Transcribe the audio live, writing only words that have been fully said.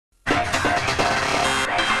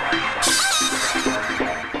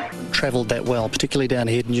travelled that well, particularly down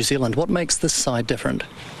here in New Zealand. What makes this side different?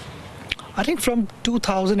 I think from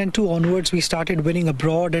 2002 onwards, we started winning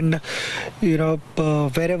abroad, and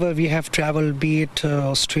wherever we have travelled, be it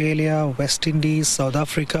Australia, West Indies, South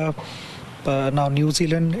Africa, now New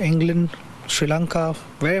Zealand, England, Sri Lanka,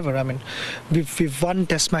 wherever. I mean, we've won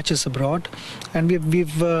test matches abroad, and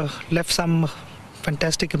we've left some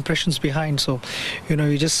fantastic impressions behind. So,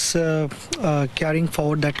 you're just carrying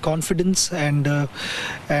forward that confidence, and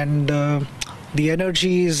the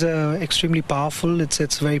energy is extremely powerful.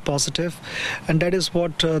 It's very positive, and that is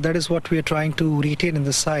what we are trying to retain in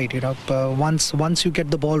the side. Once you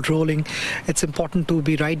get the ball rolling, it's important to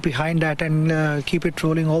be right behind that and keep it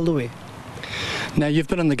rolling all the way. Now, you've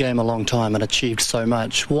been in the game a long time and achieved so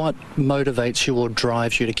much. What motivates you or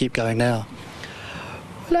drives you to keep going now?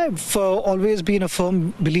 Well, I've always been a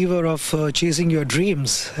firm believer of chasing your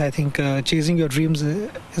dreams. I think chasing your dreams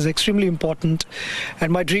is extremely important,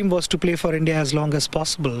 and my dream was to play for India as long as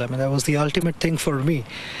possible. I mean, that was the ultimate thing for me,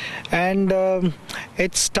 and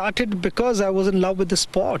it started because I was in love with the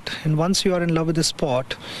sport. And once you are in love with the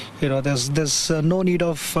sport, there's no need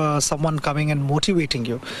of someone coming and motivating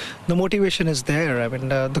you. The motivation is there. I mean,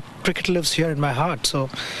 the cricket lives here in my heart, so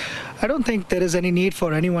I don't think there is any need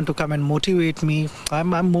for anyone to come and motivate me.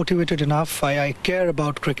 I'm motivated enough. I care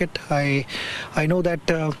about cricket. I know that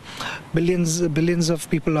billions of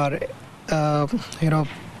people are,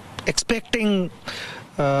 expecting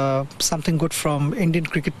something good from Indian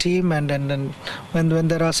cricket team, and when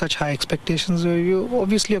there are such high expectations, you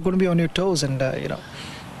obviously are going to be on your toes, and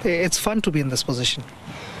it's fun to be in this position.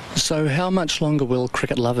 So, how much longer will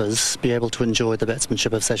cricket lovers be able to enjoy the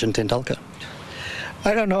batsmanship of Sachin Tendulkar?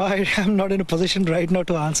 I don't know. I am not in a position right now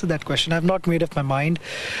to answer that question. I've not made up my mind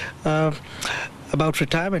about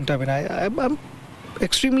retirement. I mean, I'm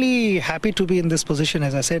extremely happy to be in this position,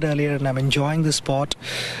 as I said earlier, and I'm enjoying the sport.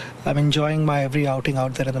 I'm enjoying my every outing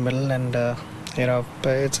out there in the middle, and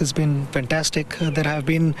it's been fantastic. There have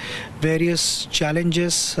been various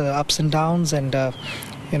challenges, ups and downs, and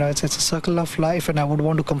it's a circle of life, and I would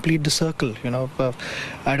want to complete the circle.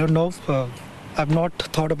 I don't know. I've not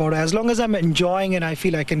thought about it. As long as I'm enjoying and I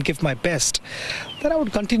feel I can give my best, then I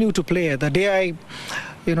would continue to play. The day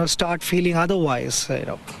I, start feeling otherwise,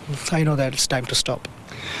 I know that it's time to stop.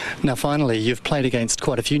 Now, finally, you've played against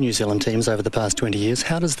quite a few New Zealand teams over the past 20 years.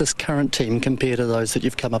 How does this current team compare to those that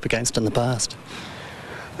you've come up against in the past?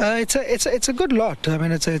 It's a good lot. I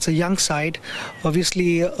mean, it's a young side.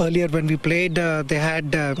 Obviously, earlier when we played, they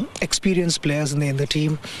had experienced players in the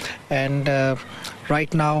team, and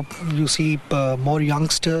right now you see more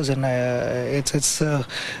youngsters, and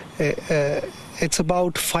it's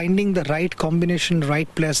about finding the right combination,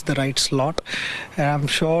 right place, the right slot. And I'm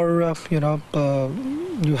sure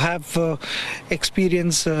you have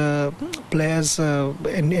experienced players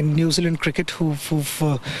in New Zealand cricket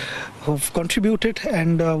who've contributed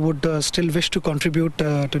and would still wish to contribute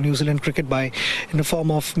to New Zealand cricket in the form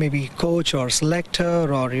of maybe coach or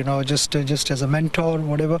selector, or just as a mentor,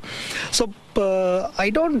 whatever. So I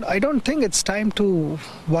don't think it's time to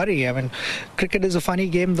worry. I mean, cricket is a funny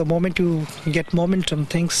game. The moment you get momentum,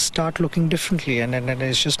 things start looking differently, and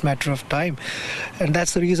it's just a matter of time. And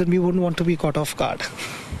that's the reason we wouldn't want to be caught off guard.